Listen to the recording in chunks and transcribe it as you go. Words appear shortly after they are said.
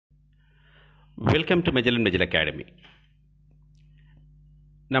Welcome to மெஜல் and மெஜல் academy.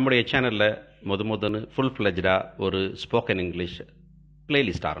 நம்முடைய சேனலில் முதன்னு full ஃப்ளெஜ்டாக ஒரு ஸ்போக்கன் இங்கிலீஷ்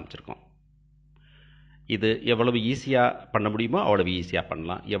பிளேலிஸ்ட் ஆரம்பிச்சிருக்கோம். இது எவ்வளவு ஈஸியாக பண்ண முடியுமோ அவ்வளவு ஈஸியாக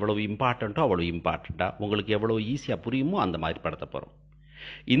பண்ணலாம், எவ்வளவு இம்பார்ட்டண்ட்டோ அவ்வளோ இம்பார்ட்டண்ட்டாக உங்களுக்கு எவ்வளவு ஈஸியாக புரியுமோ அந்த மாதிரி படுத்த போகிறோம்.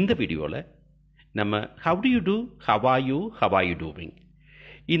 இந்த வீடியோவில் நம்ம have to you two, how are you doing,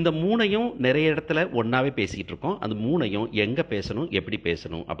 இந்த மூணையும் நிறைய இடத்துல ஒன்றாவே பேசிக்கிட்டு இருக்கோம். அந்த மூணையும் எங்கே பேசணும், எப்படி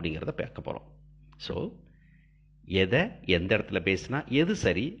பேசணும் அப்படிங்கிறத பார்க்க போகிறோம். ஸோ எதை எந்த இடத்துல பேசினா எது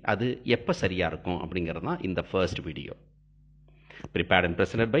சரி, அது எப்போ சரியாக இருக்கும் அப்படிங்கிறது தான் இந்த first video. Prepared and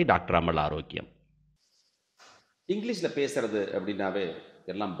presented by doctor அமல் ஆரோக்கியம். இங்கிலீஷில் பேசுகிறது அப்படின்னாவே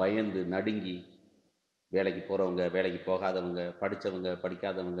எல்லாம் பயந்து நடுங்கி, வேலைக்கு போகிறவங்க, வேலைக்கு போகாதவங்க, படித்தவங்க,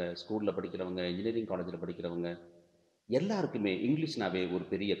 படிக்காதவங்க, ஸ்கூலில் படிக்கிறவங்க, இன்ஜினியரிங் காலேஜில் படிக்கிறவங்க எல்லாருக்குமே இங்கிலீஷ்னாவே ஒரு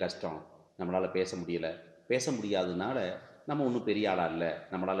பெரிய கஷ்டம். நம்மளால் பேச முடியலை, பேச முடியாததுனால நம்ம ஒன்றும் பெரிய ஆளாக இல்லை,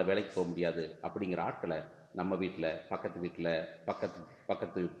 நம்மளால் வேலைக்கு போக முடியாது அப்படிங்கிற ஆட்களை நம்ம வீட்டில்,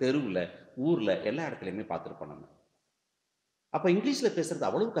 பக்கத்து தெருவில், ஊரில் எல்லா இடத்துலையுமே பார்த்துருப்போம் நம்ம. அப்போ இங்கிலீஷில் பேசுகிறது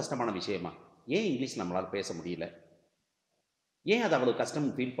அவ்வளவு கஷ்டமான விஷயமா? ஏன் இங்கிலீஷ் நம்மளால் பேச முடியல? ஏன் அது அவ்வளோ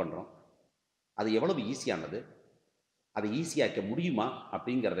கஷ்டம்னு ஃபீல் பண்ணுறோம்? அது எவ்வளவு ஈஸியானது? அதை ஈஸியாக்க முடியுமா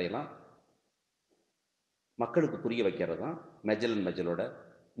அப்படிங்கிறதையெல்லாம் மக்களுக்கு புரிய வைக்கிறது தான் மெஜல் அண்ட் மெஜலோட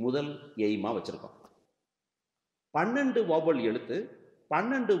முதல் எய்மாக வச்சுருக்கோம். 12 வௌவல் எழுத்து,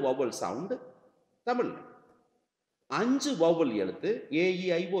 12 வௌவல் சவுண்டு தமிழ், 5 வௌவல் எழுத்து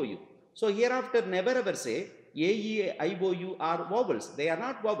AEIOU. So hereafter never ever say AEIOU are vowels. They are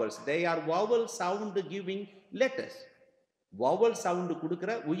not vowels. They are vowel sound giving letters. vowel sound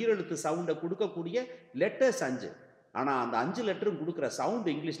கொடுக்கிற உயிரெழுத்து சவுண்டை கொடுக்கக்கூடிய லெட்டர்ஸ் 5. ஆனால் அந்த 5 லெட்டரும் கொடுக்குற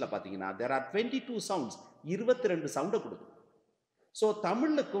சவுண்டு இங்கிலீஷில் பார்த்தீங்கன்னா there are 22 sounds, 22 சவுண்டை கொடுக்கும். ஸோ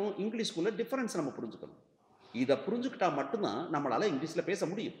தமிழுக்கும் இங்கிலீஷ்குள்ள டிஃபரன்ஸ் நம்ம புரிஞ்சுக்கணும். இதை புரிஞ்சுக்கிட்டா மட்டும்தான் நம்மளால் இங்கிலீஷில் பேச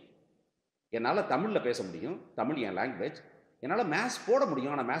முடியும். என்னால் தமிழில் பேச முடியும், தமிழ் என் லாங்குவேஜ். என்னால் மேத்ஸ் போட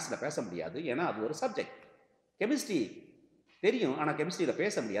முடியும், ஆனால் மேத்ஸில் பேச முடியாது, ஏன்னா அது ஒரு சப்ஜெக்ட். கெமிஸ்ட்ரி தெரியும், ஆனால் கெமிஸ்ட்ரியில்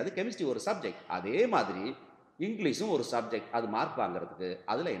பேச முடியாது, கெமிஸ்ட்ரி ஒரு சப்ஜெக்ட். அதே மாதிரி இங்கிலீஷும் ஒரு சப்ஜெக்ட். அது மார்க் வாங்குறதுக்கு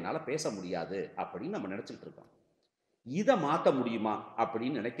அதில் என்னால் பேச முடியாது அப்படின்னு நம்ம நினச்சிக்கிட்டு இருக்கோம். இதை மாற்ற முடியுமா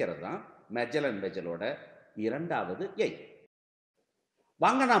அப்படின்னு நினைக்கிறது தான் மெஜல் அண்ட் மெஜலோட இரண்டாவது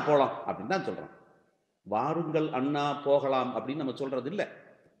வாங்க நான் போகலாம் அப்படின்னு தான் சொல்கிறோம். வாருங்கள் அண்ணா போகலாம் அப்படின்னு நம்ம சொல்கிறது இல்லை.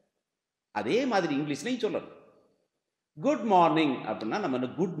 அதே மாதிரி இங்கிலீஷ்லையும் சொல்லணும். குட் மார்னிங் அப்படின்னா நம்ம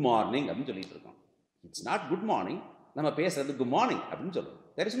குட் மார்னிங் அப்படின்னு சொல்லிட்டு இருக்கோம். It's not good morning. நம்ம பேசுறது குட் மார்னிங் அப்படின்னு சொல்லுவோம்.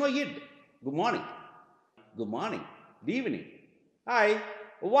 There is no it. Good morning, good morning, good evening, hi,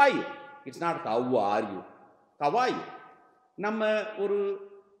 how are you. It's not how are you, how are you. நம்ம ஒரு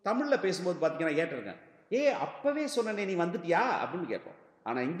தமிழில் பேசும்போது பார்த்தீங்கன்னா கேட்டிருக்கேன், அப்போவே சொன்னனே நீ வந்துட்டியா அப்படின்னு கேட்போம்.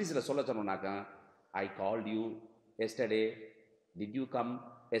 ஆனால் இங்கிலீஷில் சொல்ல சொன்னோம்னாக்கா I called you yesterday, did you come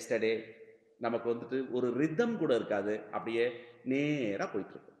yesterday. நமக்கு வந்துட்டு ஒரு ரிதம் கூட இருக்காது, அப்படியே நேராக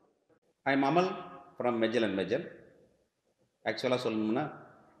போயிட்டுருக்கு. ஐ எம் அமல் ஃப்ரம் மெஜல் அண்ட் மெஜல். ஆக்சுவலாக சொல்லணும்னா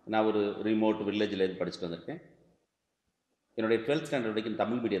நான் ஒரு ரிமோட் வில்லேஜில் இருந்து படிச்சுட்டு வந்திருக்கேன். என்னுடைய 12th ஸ்டாண்டர்ட் வரைக்கும்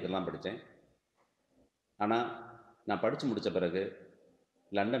தமிழ் மீடியத்திலாம் படித்தேன். ஆனால் நான் படித்து முடித்த பிறகு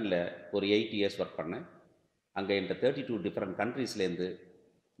லண்டனில் ஒரு 8 years ஒர்க் பண்ணேன். அங்கே என்கிட்ட 32 டிஃப்ரெண்ட் கண்ட்ரீஸ்லேருந்து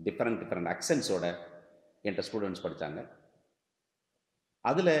டிஃப்ரெண்ட் அக்சன்ஸோட என்கிட்ட ஸ்டூடெண்ட்ஸ் படித்தாங்க.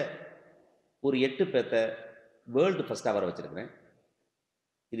 அதில் ஒரு 8 பேர்த்த வேர்ல்டு ஃபஸ்ட்டாக வர வச்சுருக்கிறேன்.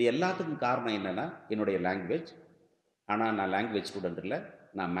 இது எல்லாத்துக்கும் காரணம் என்னென்னா என்னுடைய லாங்குவேஜ். ஆனால் நான் லாங்குவேஜ் ஸ்டூடெண்ட் இல்லை,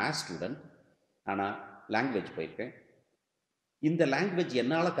 நான் மேத்ஸ் ஸ்டூடெண்ட். ஆனால் லாங்குவேஜ் போயிருக்கேன். இந்த லாங்குவேஜ்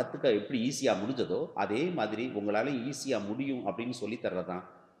என்னால் கற்றுக்க எப்படி ஈஸியாக முடிஞ்சதோ அதே மாதிரி உங்களால் ஈஸியாக முடியும் அப்படின்னு சொல்லித்தர்றது தான்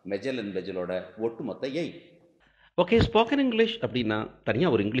மெஜல் அண்ட் மெஜலோட ஒட்டுமொத்த ஓகே, ஸ்போக்கன் இங்கிலீஷ் அப்படின்னா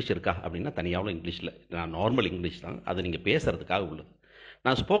தனியாக ஒரு இங்கிலீஷ் இருக்கா அப்படின்னா தனியாகவும் இங்கிலீஷில் நான் நார்மல் இங்கிலீஷ் தான், அது நீங்கள் பேசுகிறதுக்காக உள்ளது.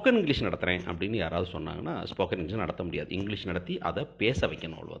 நான் ஸ்போக்கன் இங்கிலீஷ் நடத்துகிறேன் அப்படின்னு யாராவது சொன்னாங்கன்னா ஸ்போக்கன் இங்கிலீஷ் நடத்த முடியாது. இங்கிலீஷ் நடத்தி அதை பேச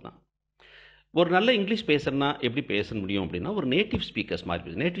வைக்கணும், அவ்வளோதான். ஒரு நல்ல இங்கிலீஷ் பேசுறதுனா எப்படி பேச முடியும் அப்படின்னா ஒரு நேட்டிவ் ஸ்பீக்கர்ஸ்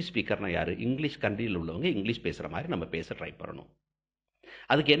மாதிரி. நேட்டிவ் ஸ்பீக்கர்னால் யார்? இங்கிலீஷ் கண்ட்ரியில் உள்ளவங்க இங்கிலீஷ் பேசுகிற மாதிரி நம்ம பேச ட்ரை பண்ணணும்.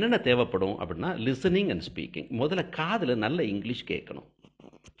 அதுக்கு என்னென்ன தேவைப்படும் அப்படின்னா லிசனிங் அண்ட் ஸ்பீக்கிங். முதல்ல காதில் நல்ல இங்கிலீஷ் கேட்கணும்,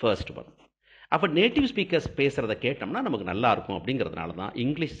 ஃபர்ஸ்ட் ஒன். அப்போ நேட்டிவ் ஸ்பீக்கர்ஸ் பேசுகிறத கேட்டோம்னா நமக்கு நல்லா இருக்கும். அப்படிங்கிறதுனால தான்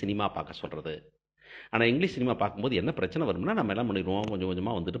இங்கிலீஷ் சினிமா பார்க்க சொல்கிறது. ஆனால் இங்கிலீஷ் சினிமா பார்க்கும்போது என்ன பிரச்சனை வரும்னா நம்ம எல்லாம் பண்ணிடுவோம், கொஞ்சம்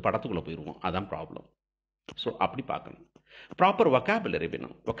கொஞ்சமாக வந்துட்டு படத்துக்குள்ளே போயிடுவோம். அதான் ப்ராப்ளம். ஸோ அப்படி பார்க்கணும். ப்ராப்பர் வொக்காபுலரி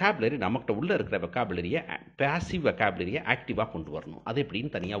வேணும். வொக்காபுலரி நம்மகிட்ட உள்ளே இருக்கிற வொக்காபுலரியை, பேசிவ் வொக்காபுலரியை ஆக்டிவாக கொண்டு வரணும். அது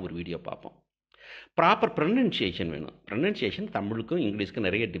எப்படின்னு தனியாக ஒரு வீடியோ பார்ப்போம். ப்ராப்பர் ப்ரொனன்சியேஷன் வேணும். ப்ரொனன்சியேஷன் தமிழுக்கும் இங்கிலீஷ்க்கும்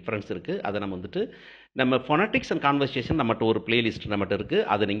நிறைய டிஃப்ரென்ஸ் இருக்குது. அதை நம்ம வந்துட்டு நம்ம ஃபொனட்டிக்ஸ் அண்ட் கான்வர்சேஷன் நம்மகிட்ட ஒரு பிளேலிஸ்ட் நம்மகிட்ட இருக்குது.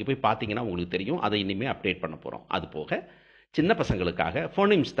 அதை நீங்கள் போய் பார்த்தீங்கன்னா உங்களுக்கு தெரியும். அதை இனிமேல் அப்டேட் பண்ண போகிறோம். அது போக சின்ன பசங்களுக்காக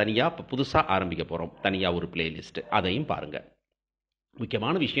ஃபோனிம்ஸ் தனியாக இப்போ புதுசாக ஆரம்பிக்க போகிறோம், தனியாக ஒரு பிளேலிஸ்ட்டு, அதையும் பாருங்கள்.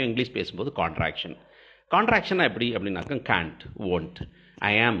 முக்கியமான விஷயம் இங்கிலீஷ் பேசும்போது கான்ட்ராக்ஷன். கான்ட்ராக்ஷனாக எப்படி அப்படின்னாக்கா can't, won't,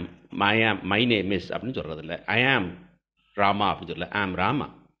 ஐ ஆம், மை நேம் இஸ் அப்படின்னு சொல்கிறது இல்லை. ஐ ஆம் ராமா அப்படின்னு சொல்லல, ஆம் ராமா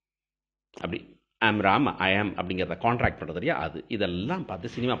அப்படி, ஆம் ராமா, ஐ ஆம் அப்படிங்கிறத கான்ட்ராக்ட் பண்ணுறது இல்லையா, அது இதெல்லாம்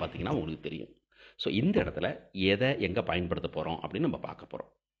பார்த்து சினிமா பார்த்தீங்கன்னா உங்களுக்கு தெரியும். ஸோ இந்த இடத்துல எதை எங்கே பயன்படுத்த போகிறோம் அப்படின்னு நம்ம பார்க்க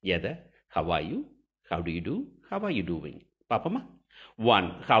போகிறோம். எதை? how are you, how do you do, how are you doing பார்ப்போமா. 1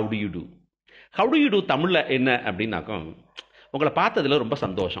 how do you do. how do you do தமிழில் என்ன அப்படின்னாக்கா, உங்களை பார்த்ததில் ரொம்ப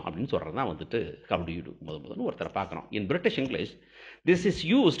சந்தோஷம் அப்படின்னு சொல்கிறது தான் வந்துட்டு how do you do. முதல்ல ஒருத்தரை பார்க்குறோம். இன் British English this is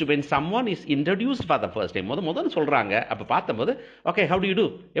used when someone is introduced for the first time. முதல்ல சொல்கிறாங்க, அப்போ பார்த்தபோது okay how do you do,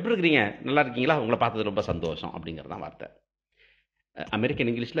 எப்படி இருக்கிறீங்க, நல்லா இருக்கீங்களா, உங்களை பார்த்தது ரொம்ப சந்தோஷம் அப்படிங்கிறது தான் வார்த்தை. அமெரிக்கன்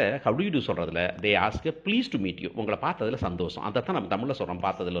இங்கிலீஷில் how do you do சொல்கிறதுல they ask please to meet you, உங்களை பார்த்ததில் சந்தோஷம். அதை தான் நம்ம தமிழில் சொல்கிறோம்,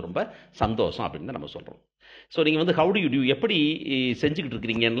 பார்த்ததில் ரொம்ப சந்தோஷம் அப்படின்னு தான் நம்ம சொல்கிறோம். ஸோ நீங்கள் வந்து how do you do எப்படி செஞ்சுக்கிட்டு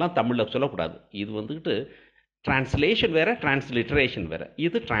இருக்கிறீங்கன்னெலாம் தமிழில் சொல்லக்கூடாது. இது வந்துக்கிட்டு டிரான்ஸ்லேஷன் வேறு, டிரான்ஸ்லிட்ரேஷன் வேறு.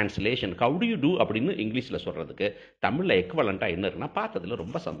 இது translation. how do you do அப்படின்னு இங்கிலீஷில் சொல்கிறதுக்கு தமிழில் எக்வலண்ட்டாக என்ன இருக்குன்னா, பார்த்ததில்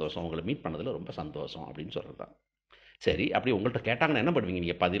ரொம்ப சந்தோஷம், உங்களை மீட் பண்ணதில் ரொம்ப சந்தோஷம் அப்படின்னு சொல்கிறது தான். சரி, அப்படி உங்கள்கிட்ட கேட்டாங்கன்னா என்ன பண்ணுவீங்க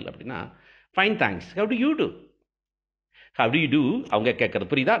நீங்கள் பதில் அப்படின்னா, fine thanks, how do you do. how do you do அவங்க கேட்குறது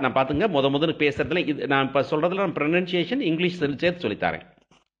புரியுதா? நான் பார்த்துங்க முதல்ல பேசுகிறதுல இது நான் இப்போ சொல்கிறதுல நான் ப்ரொனன்சியேஷன் இங்கிலீஷ் சேர்த்து சொல்லித்தரேன்.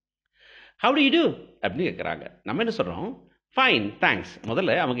 how do you do அப்படின்னு கேட்குறாங்க. நம்ம என்ன சொல்கிறோம், ஃபைன் தேங்க்ஸ்.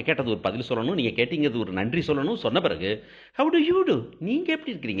 முதல்ல அவங்க கேட்டது ஒரு பதில் சொல்லணும், நீங்கள் கேட்டீங்கிறது ஒரு நன்றி சொல்லணும். சொன்ன பிறகு how do you do, நீங்கள்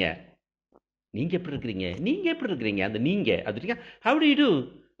எப்படி இருக்கிறீங்க, நீங்கள் எப்படி இருக்கிறீங்க, நீங்கள் எப்படி இருக்கிறீங்க, அந்த நீங்கள் அது how do you do,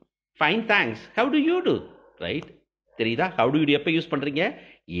 fine thanks, how do you do, right. தெரியுதா? how do you do எப்போ யூஸ் பண்ணுறீங்க,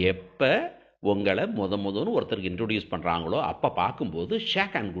 எப்போ உங்களை முதன்னு ஒருத்தருக்கு இன்ட்ரோடியூஸ் பண்ணுறாங்களோ அப்போ பார்க்கும்போது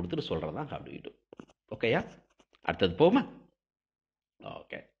ஷேக் ஹேண்ட் கொடுத்துட்டு சொல்கிறது தான் how do you do. ஓகேயா? அடுத்தது போமா.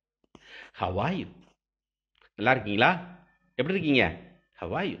 ஓகே, how are you, நல்லா இருக்கீங்களா, எப்படி இருக்கீங்க, how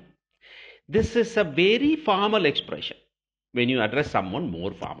are you. This is a very formal expression when you address someone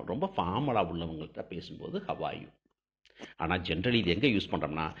more formal. ரொம்ப ஃபார்மலாக உள்ளவங்கள்ட்ட பேசும்போது how are you. ஆனால் ஜென்ரலி இது எங்கே யூஸ்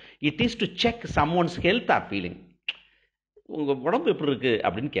பண்ணுறோம்னா, it is to check someone's health or feeling. உங்கள் உடம்பு எப்படி இருக்குது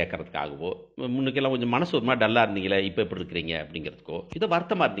அப்படின்னு கேட்குறதுக்காகவோ, முன்னுக்கெல்லாம் கொஞ்சம் மனசு ஒரு மாதிரி டல்லாக இருந்தீங்களே இப்போ எப்படி இருக்கிறீங்க அப்படிங்கிறதுக்கோ, இதை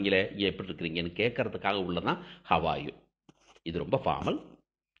வருத்தமாக இருந்தீங்களே எப்படி இருக்கிறீங்கன்னு கேட்குறதுக்காக உள்ளதான் how are you. இது ரொம்ப ஃபார்மல்,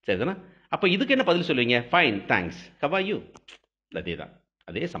 சரிதானே? அப்போ இதுக்கு என்ன பதில் சொல்லுவீங்க, fine thanks, how are you. அதே தான்,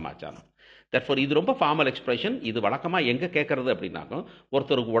 அதே சமாச்சாரம். தட்ஃபோர் இது ரொம்ப ஃபார்மல் எக்ஸ்பிரஷன். இது வழக்கமாக எங்கே கேட்குறது அப்படின்னாக்கும்,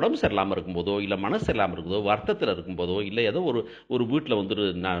 ஒருத்தருக்கு உடம்பு சரியில்லாமல் இருக்கும்போதோ, இல்லை மனசு சரியில்லாமல் இருக்கும்போதோ, வருத்தத்தில் இருக்கும்போதோ, இல்லை ஏதோ ஒரு வீட்டில் வந்துட்டு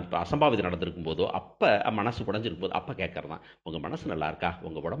அசம்பாவிதம் நடந்திருக்கும் போதோ, அப்போ மனசு உடஞ்சிருக்கும் போது அப்போ கேட்குறது தான், உங்கள் மனசு நல்லா இருக்கா,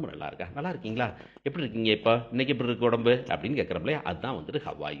 உங்கள் உடம்பு நல்லா இருக்கா, நல்லா இருக்கீங்களா, எப்படி இருக்கீங்க, இப்போ இன்னைக்கு எப்படி இருக்கு உடம்பு அப்படின்னு கேட்குறோம்லையே, அதுதான் வந்துட்டு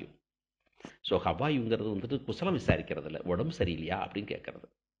how are you. So how are youங்கிறது வந்துட்டு குசலம் விசாரிக்கிறது இல்லை, உடம்பு சரியில்லையா அப்படின்னு கேட்குறது.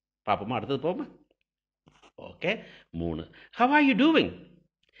 பார்ப்போமா, அடுத்தது போமா. Okay, 3 how are you doing.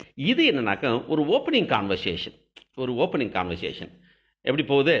 இது என்னன்னாக்கா ஒரு ஓப்பனிங் கான்வர்சேஷன். எப்படி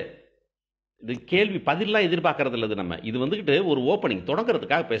போகுது, இது கேள்வி பதிலாம் எதிர்பார்க்கறது இல்லை. நம்ம இது வந்துக்கிட்டு ஒரு ஓப்பனிங்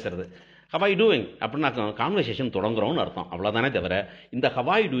தொடங்குறதுக்காக பேசுறது. how are you doing அப்படின்னாக்கா கான்வர்சேஷன் தொடங்குறோம்னு அர்த்தம், அவ்வளோதானே தவிர இந்த how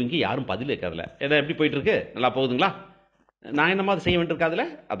are you doing யாரும் பதில் வைக்கிறதில்ல. எதை எப்படி போயிட்டு இருக்கு, நல்லா போகுதுங்களா, நான் என்ன மாதிரி செய்ய வேண்டியிருக்காதுல,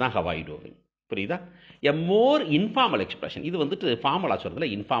 அதான் how are you doing. புரியுதா? எ மோர் இன்ஃபார்மல் எக்ஸ்பிரஷன். இது வந்துட்டு ஃபார்மலாக சொல்கிறதுல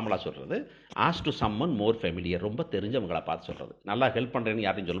இன்ஃபார்மலாக சொல்கிறது. As to someone more familiar, ரொம்ப தெரிஞ்சவங்களை பார்த்து சொல்கிறது. நல்லா ஹெல்ப் பண்ணுறேன்னு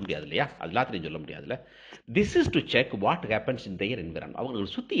யாரையும் சொல்ல முடியாது இல்லையா, அது எல்லாத்தையும் சொல்ல முடியாதுல்ல. This is to check what happens in there environment.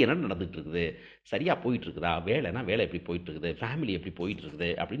 அவங்களுக்கு சுற்றி என்ன நடந்துகிட்டு இருக்குது, சரியாக போயிட்டு இருக்குதா, வேலைனா வேலை எப்படி போயிட்டு இருக்குது, ஃபேமிலி எப்படி போயிட்டு இருக்குது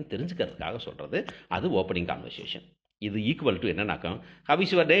அப்படின்னு தெரிஞ்சுக்கிறதுக்காக சொல்கிறது. அது ஓப்பனிங் கான்வர்சேஷன். இது ஈக்குவல் டு என்னன்னாக்கா, how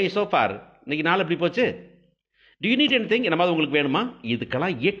is your day so for, இன்னைக்கு நாள் எப்படி போச்சு, do you need anything, என்ன மாதிரி உங்களுக்கு வேணுமா.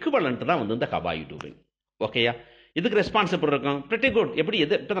 இதுக்கெல்லாம் எக்குவலன்ட் தான் வந்து இந்த how are you doing. ஓகேயா? இதுக்கு ரெஸ்பான்ஸ் எப்படி இருக்கும், pretty good, எப்படி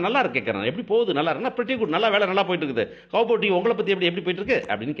எது இப்போ நல்லா இருக்கு கேட்குறேன், எப்படி போகுது, நல்லா இருக்குன்னா pretty good, நல்லா வேலை நல்லா போயிட்டு இருக்குது, how about you, உங்களை பற்றி எப்படி போயிட்டு இருக்கு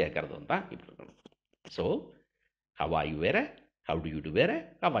அப்படின்னு கேட்கறது தான் இப்படி இருக்கணும். ஸோ how are you வேற, how do you do வேற,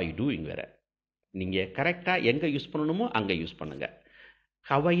 how are you doing வேற. நீங்கள் கரெக்டாக எங்கே யூஸ் பண்ணணுமோ அங்கே யூஸ் பண்ணுங்க.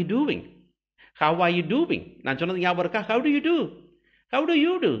 how are you doing, how are you doing, நான் சொன்னது ஞாபகம் இருக்கா, how do you do, how do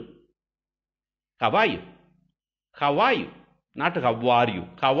you do, how are you, how are you, not how are you,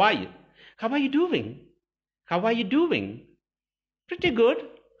 how are you, how are you doing, how are you doing, pretty good,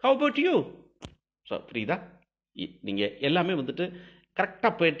 how about you. So புரியுதா? நீங்கள் எல்லாமே வந்துட்டு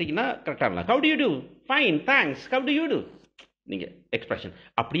கரெக்டாக போயிட்டீங்கன்னா கரெக்டாக how do you do, fine thanks, how do you do. நீங்கள் expression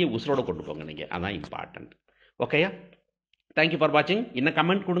அப்படியே உசுரோடு கொண்டு போங்க நீங்கள், அதான் இம்பார்ட்டன்ட். ஓகேயா? தேங்க்யூ ஃபார் வாட்சிங். இன்னும்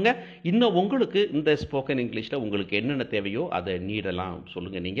கமெண்ட் கொடுங்க. இன்னும் உங்களுக்கு இந்த ஸ்போக்கன் இங்கிலீஷில் உங்களுக்கு என்னென்ன தேவையோ அதை நீடெல்லாம்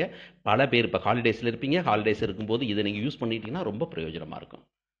சொல்லுங்கள். நீங்கள் பல பேர் இப்போ ஹாலிடேஸில் இருப்பீங்க, ஹாலிடேஸ் இருக்கும்போது இதை நீங்கள் யூஸ் பண்ணிட்டீங்கன்னா ரொம்ப பிரயோஜனமாக இருக்கும்.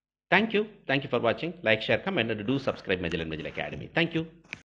 தேங்க்யூ ஃபார் வாட்சிங். Like, share, comment, and two subscribe மெஜல் and மெஜல் academy. Thank you.